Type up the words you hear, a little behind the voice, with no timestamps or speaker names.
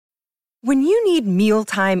When you need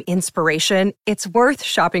mealtime inspiration, it's worth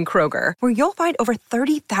shopping Kroger, where you'll find over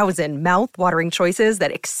 30,000 mouth-watering choices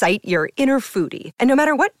that excite your inner foodie. And no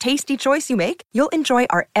matter what tasty choice you make, you'll enjoy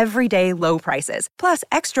our everyday low prices, plus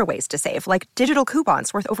extra ways to save, like digital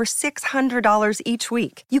coupons worth over $600 each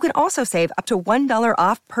week. You can also save up to $1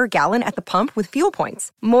 off per gallon at the pump with fuel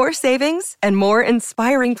points. More savings and more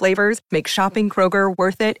inspiring flavors make shopping Kroger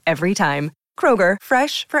worth it every time. Kroger,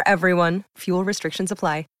 fresh for everyone. Fuel restrictions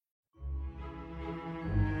apply.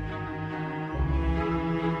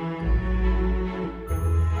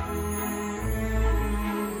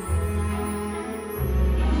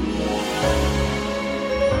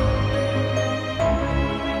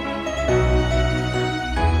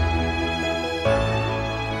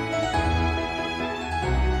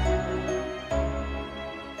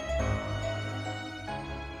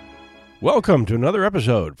 Welcome to another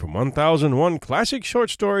episode from 1001 Classic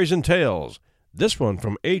Short Stories and Tales. This one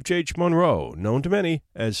from H. Munro, known to many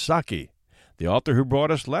as SAKI, the author who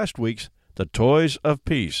brought us last week's The Toys of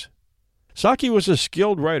Peace. SAKI was a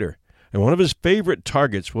skilled writer, and one of his favorite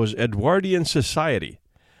targets was Edwardian society,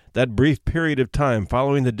 that brief period of time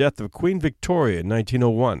following the death of Queen Victoria in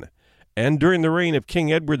 1901, and during the reign of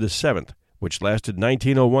King Edward VII, which lasted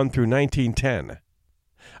 1901 through 1910.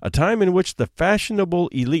 A time in which the fashionable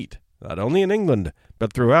elite, not only in England,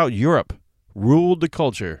 but throughout Europe, ruled the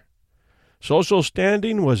culture. Social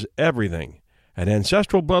standing was everything, and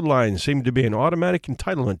ancestral bloodlines seemed to be an automatic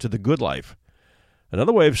entitlement to the good life.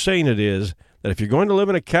 Another way of saying it is that if you're going to live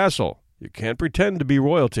in a castle, you can't pretend to be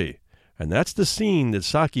royalty, and that's the scene that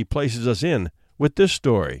SAKI places us in with this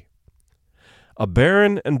story. A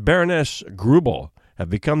Baron and Baroness Grubel have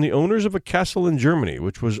become the owners of a castle in Germany,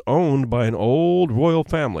 which was owned by an old royal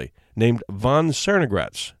family named von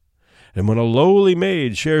CERNOGATZ. And when a lowly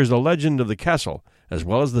maid shares the legend of the castle, as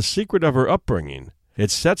well as the secret of her upbringing,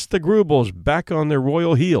 it sets the Grubels back on their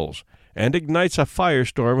royal heels and ignites a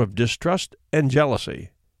firestorm of distrust and jealousy.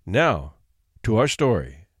 Now, to our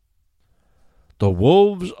story. The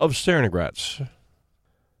Wolves of CERNOGATZ.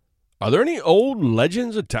 "Are there any old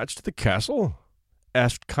legends attached to the castle?"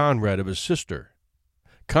 asked Conrad of his sister.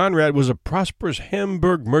 Conrad was a prosperous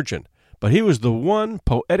Hamburg merchant, but he was the one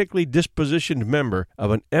poetically dispositioned member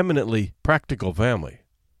of an eminently practical family.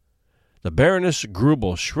 The Baroness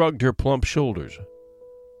Grubel shrugged her plump shoulders.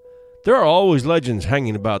 "There are always legends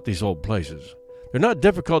hanging about these old places. They're not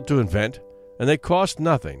difficult to invent, and they cost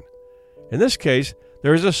nothing. In this case,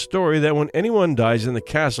 there is a story that when anyone dies in the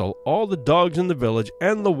castle, all the dogs in the village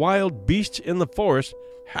and the wild beasts in the forest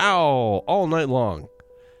howl all night long.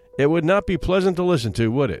 It would not be pleasant to listen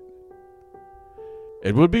to, would it?"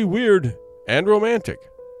 "It would be weird and romantic,"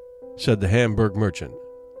 said the Hamburg merchant.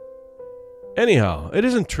 "Anyhow, it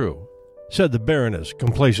isn't true," said the Baroness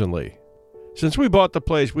complacently. "Since we bought the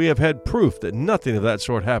place, we have had proof that nothing of that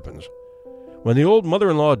sort happens. When the old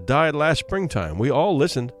mother-in-law died last springtime, we all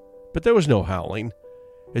listened, but there was no howling.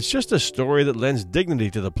 It's just a story that lends dignity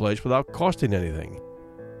to the place without costing anything."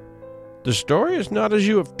 "The story is not as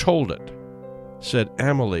you have told it," said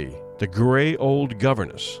Amelie, the gray old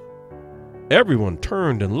governess. Everyone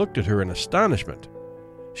turned and looked at her in astonishment.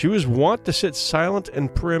 She was wont to sit silent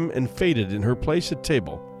and prim and faded in her place at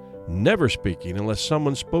table, never speaking unless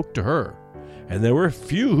someone spoke to her, and there were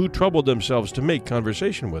few who troubled themselves to make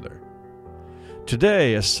conversation with her.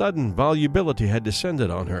 Today, a sudden volubility had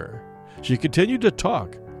descended on her. She continued to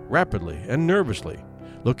talk, rapidly and nervously,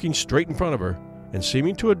 looking straight in front of her and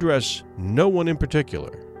seeming to address no one in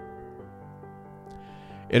particular.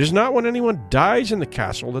 "It is not when anyone dies in the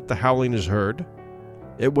castle that the howling is heard.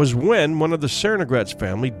 It was when one of the CERNOGATZ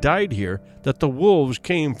family died here that the wolves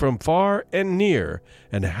came from far and near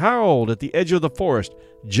and howled at the edge of the forest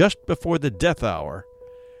just before the death hour.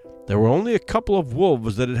 There were only a couple of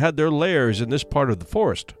wolves that had had their lairs in this part of the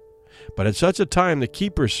forest, but at such a time the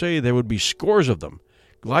keepers say there would be scores of them,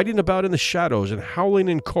 gliding about in the shadows and howling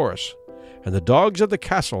in chorus, and the dogs of the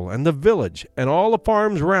castle and the village and all the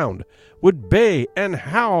farms round would bay and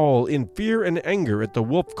howl in fear and anger at the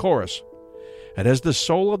wolf chorus. And as the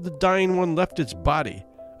soul of the dying one left its body,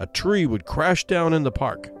 a tree would crash down in the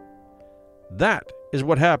park. That is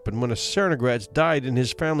what happened when a CERNOGATZ died in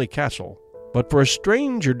his family castle. But for a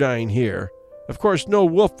stranger dying here, of course no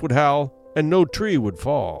wolf would howl and no tree would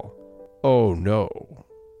fall. Oh no."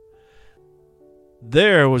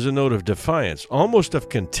 There was a note of defiance, almost of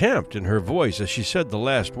contempt, in her voice as she said the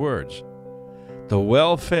last words. The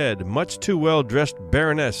well-fed, much too well-dressed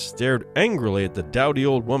Baroness stared angrily at the dowdy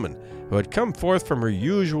old woman who had come forth from her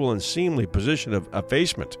usual and seemly position of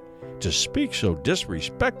effacement to speak so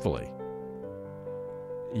disrespectfully.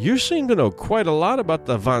 "You seem to know quite a lot about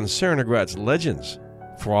the von CERNOGATZ legends,"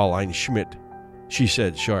 Fräulein Schmidt," she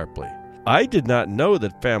said sharply. "I did not know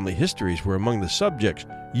that family histories were among the subjects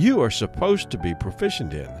you are supposed to be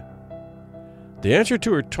proficient in." The answer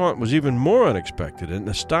to her taunt was even more unexpected and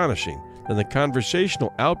astonishing than the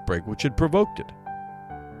conversational outbreak which had provoked it.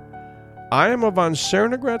 "I am a von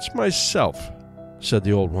CERNOGATZ myself," said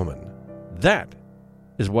the old woman. "That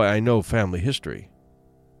is why I know family history."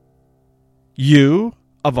 "You?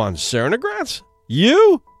 A von CERNOGATZ?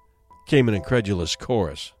 You?" came an incredulous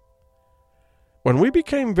chorus. "When we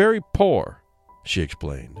became very poor," she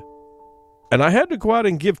explained, "and I had to go out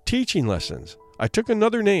and give teaching lessons, I took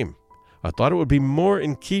another name. I thought it would be more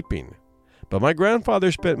in keeping. But my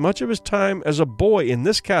grandfather spent much of his time as a boy in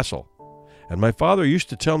this castle, and my father used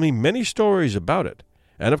to tell me many stories about it,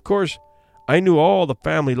 and of course I knew all the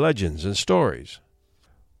family legends and stories.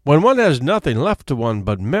 When one has nothing left to one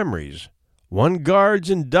but memories, one guards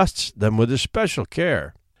and dusts them with especial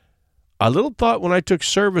care. I little thought when I took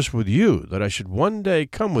service with you that I should one day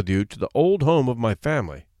come with you to the old home of my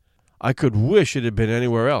family. I could wish it had been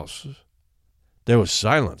anywhere else." There was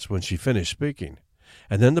silence when she finished speaking,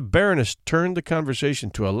 and then the Baroness turned the conversation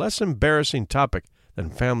to a less embarrassing topic than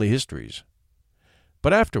family histories.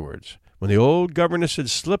 But afterwards, when the old governess had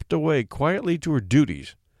slipped away quietly to her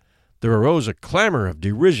duties, there arose a clamor of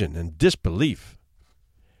derision and disbelief.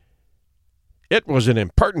 "It was an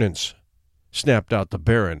impertinence," snapped out the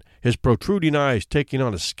Baron, his protruding eyes taking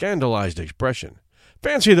on a scandalized expression.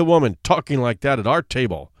 "Fancy the woman talking like that at our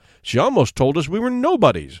table. She almost told us we were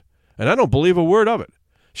nobodies, and I don't believe a word of it.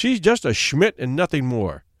 She's just a Schmidt and nothing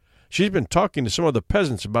more. She's been talking to some of the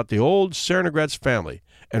peasants about the old CERNOGATZ family,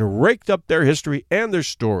 and raked up their history and their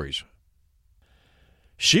stories."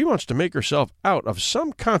 "She wants to make herself out of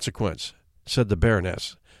some consequence," said the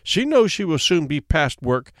Baroness. "She knows she will soon be past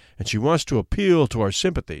work, and she wants to appeal to our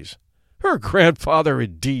sympathies. Her grandfather,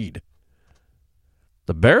 indeed!"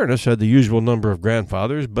 The Baroness had the usual number of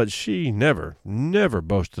grandfathers, but she never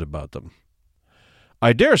boasted about them.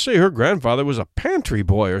 "I dare say her grandfather was a pantry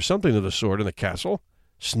boy or something of the sort in the castle,"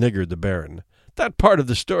 sniggered the Baron. "That part of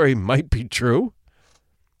the story might be true."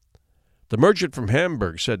 The merchant from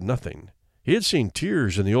Hamburg said nothing. He had seen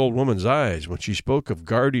tears in the old woman's eyes when she spoke of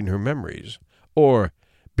guarding her memories, or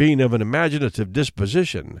being of an imaginative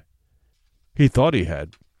disposition. He thought he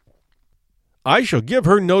had. "I shall give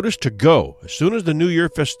her notice to go as soon as the New Year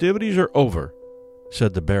festivities are over,"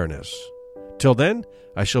 said the Baroness. "Till then,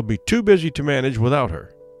 I shall be too busy to manage without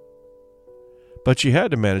her." But she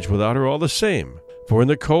had to manage without her all the same, for in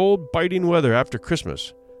the cold, biting weather after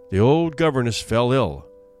Christmas, the old governess fell ill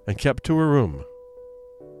and kept to her room.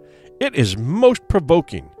 "It is most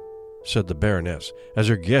provoking," said the Baroness, as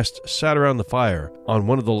her guests sat around the fire on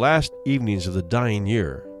one of the last evenings of the dying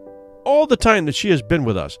year. "All the time that she has been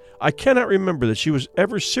with us, I cannot remember that she was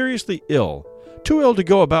ever seriously ill, too ill to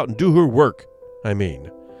go about and do her work, I mean.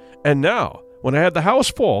 And now, when I have the house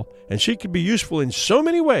full, and she can be useful in so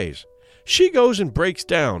many ways, she goes and breaks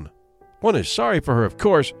down. One is sorry for her, of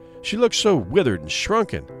course. She looks so withered and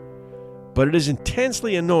shrunken. But it is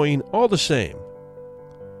intensely annoying all the same."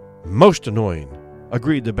 "Most annoying,"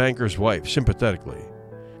 agreed the banker's wife sympathetically.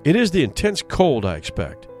 "It is the intense cold, I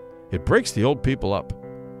expect. It breaks the old people up.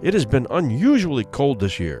 It has been unusually cold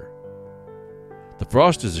this year." "The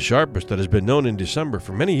frost is the sharpest that has been known in December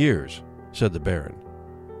for many years," said the Baron.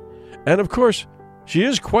 "And of course, she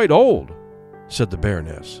is quite old," said the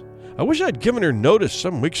Baroness. "I wish I'd given her notice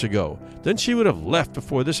some weeks ago. Then she would have left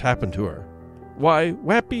before this happened to her. Why,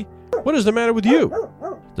 Wappy, what is the matter with you?"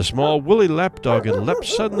 The small woolly lapdog had leapt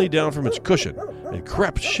suddenly down from its cushion and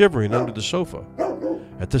crept shivering under the sofa.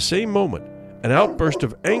 At the same moment, an outburst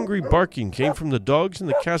of angry barking came from the dogs in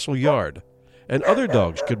the castle yard, and other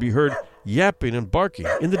dogs could be heard yapping and barking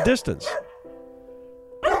in the distance.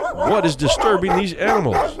 "What is disturbing these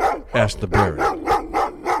animals?" asked the Baron.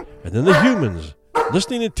 And then the humans,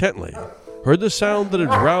 listening intently, heard the sound that had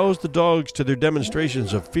roused the dogs to their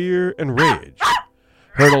demonstrations of fear and rage,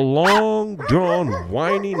 heard a long-drawn,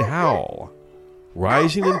 whining howl,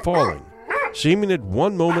 rising and falling, seeming at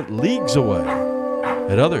one moment leagues away,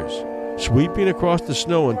 at others sweeping across the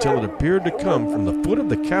snow until it appeared to come from the foot of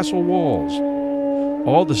the castle walls.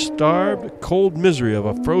 All the starved, cold misery of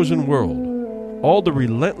a frozen world, all the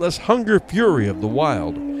relentless hunger-fury of the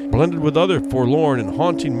wild, blended with other forlorn and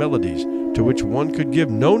haunting melodies to which one could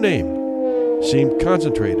give no name, seemed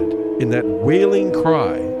concentrated in that wailing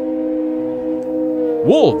cry.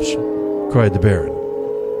 "Wolves!" cried the Baron.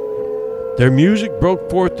 Their music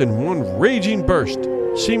broke forth in one raging burst,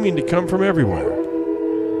 seeming to come from everywhere.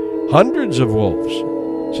 "Hundreds of wolves,"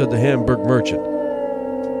 said the Hamburg merchant.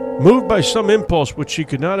 Moved by some impulse which she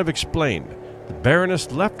could not have explained, the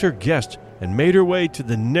Baroness left her guest and made her way to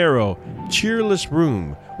the narrow, cheerless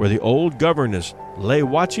room where the old governess lay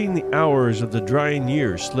watching the hours of the drying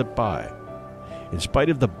year slip by. In spite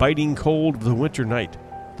of the biting cold of the winter night,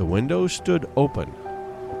 the window stood open.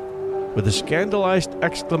 With a scandalized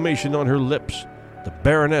exclamation on her lips, the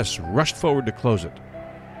Baroness rushed forward to close it.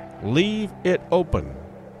 "Leave it open,"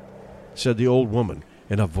 said the old woman,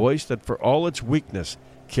 in a voice that for all its weakness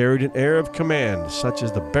carried an air of command such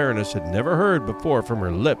as the Baroness had never heard before from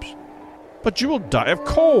her lips. "But you will die of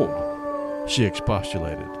cold," she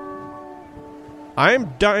expostulated. "I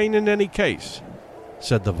am dying in any case,"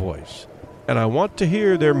 said the voice, "and I want to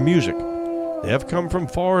hear their music. They have come from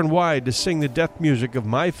far and wide to sing the death music of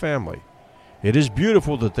my family. It is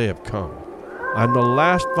beautiful that they have come. I'm the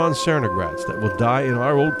last von CERNOGATZ that will die in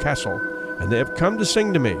our old castle, and they have come to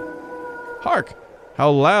sing to me. Hark, how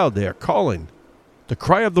loud they are calling!" The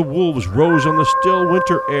cry of the wolves rose on the still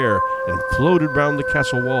winter air and floated round the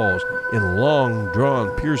castle walls in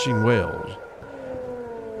long-drawn, piercing wails.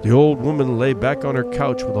 The old woman lay back on her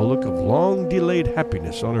couch with a look of long-delayed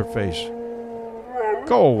happiness on her face.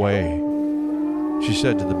 "Go away," she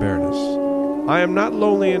said to the Baroness. "I am not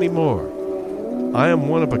lonely any more. I am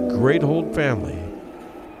one of a great old family."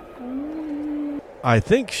 "I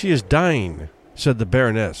think she is dying," said the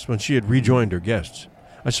Baroness when she had rejoined her guests.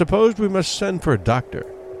 "I suppose we must send for a doctor.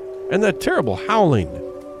 And that terrible howling!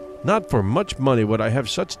 Not for much money would I have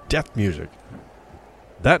such death music."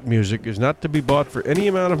 "That music is not to be bought for any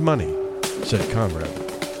amount of money," said Conrad.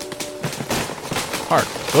 "Hark,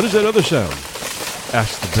 what is that other sound?"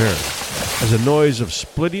 asked the Baron, as a noise of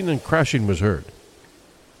splitting and crashing was heard.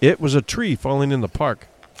 It was a tree falling in the park.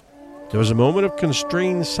 There was a moment of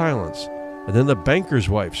constrained silence, and then the banker's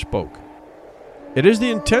wife spoke. "It is the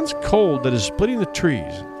intense cold that is splitting the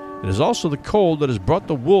trees. It is also the cold that has brought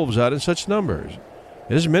the wolves out in such numbers.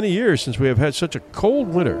 It is many years since we have had such a cold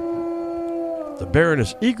winter." The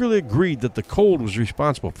Baroness eagerly agreed that the cold was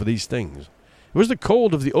responsible for these things. It was the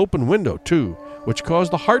cold of the open window, too, which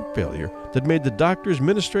caused the heart failure that made the doctor's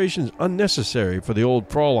ministrations unnecessary for the old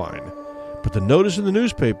Fraulein. But the notice in the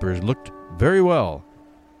newspapers looked very well,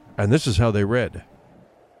 and this is how they read.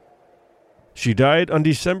 "She died on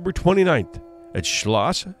December 29th at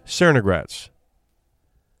Schloss CERNOGATZ.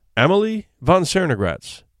 Amalie von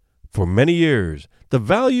CERNOGATZ, for many years the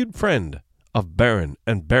valued friend of Baron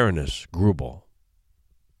and Baroness Grubel."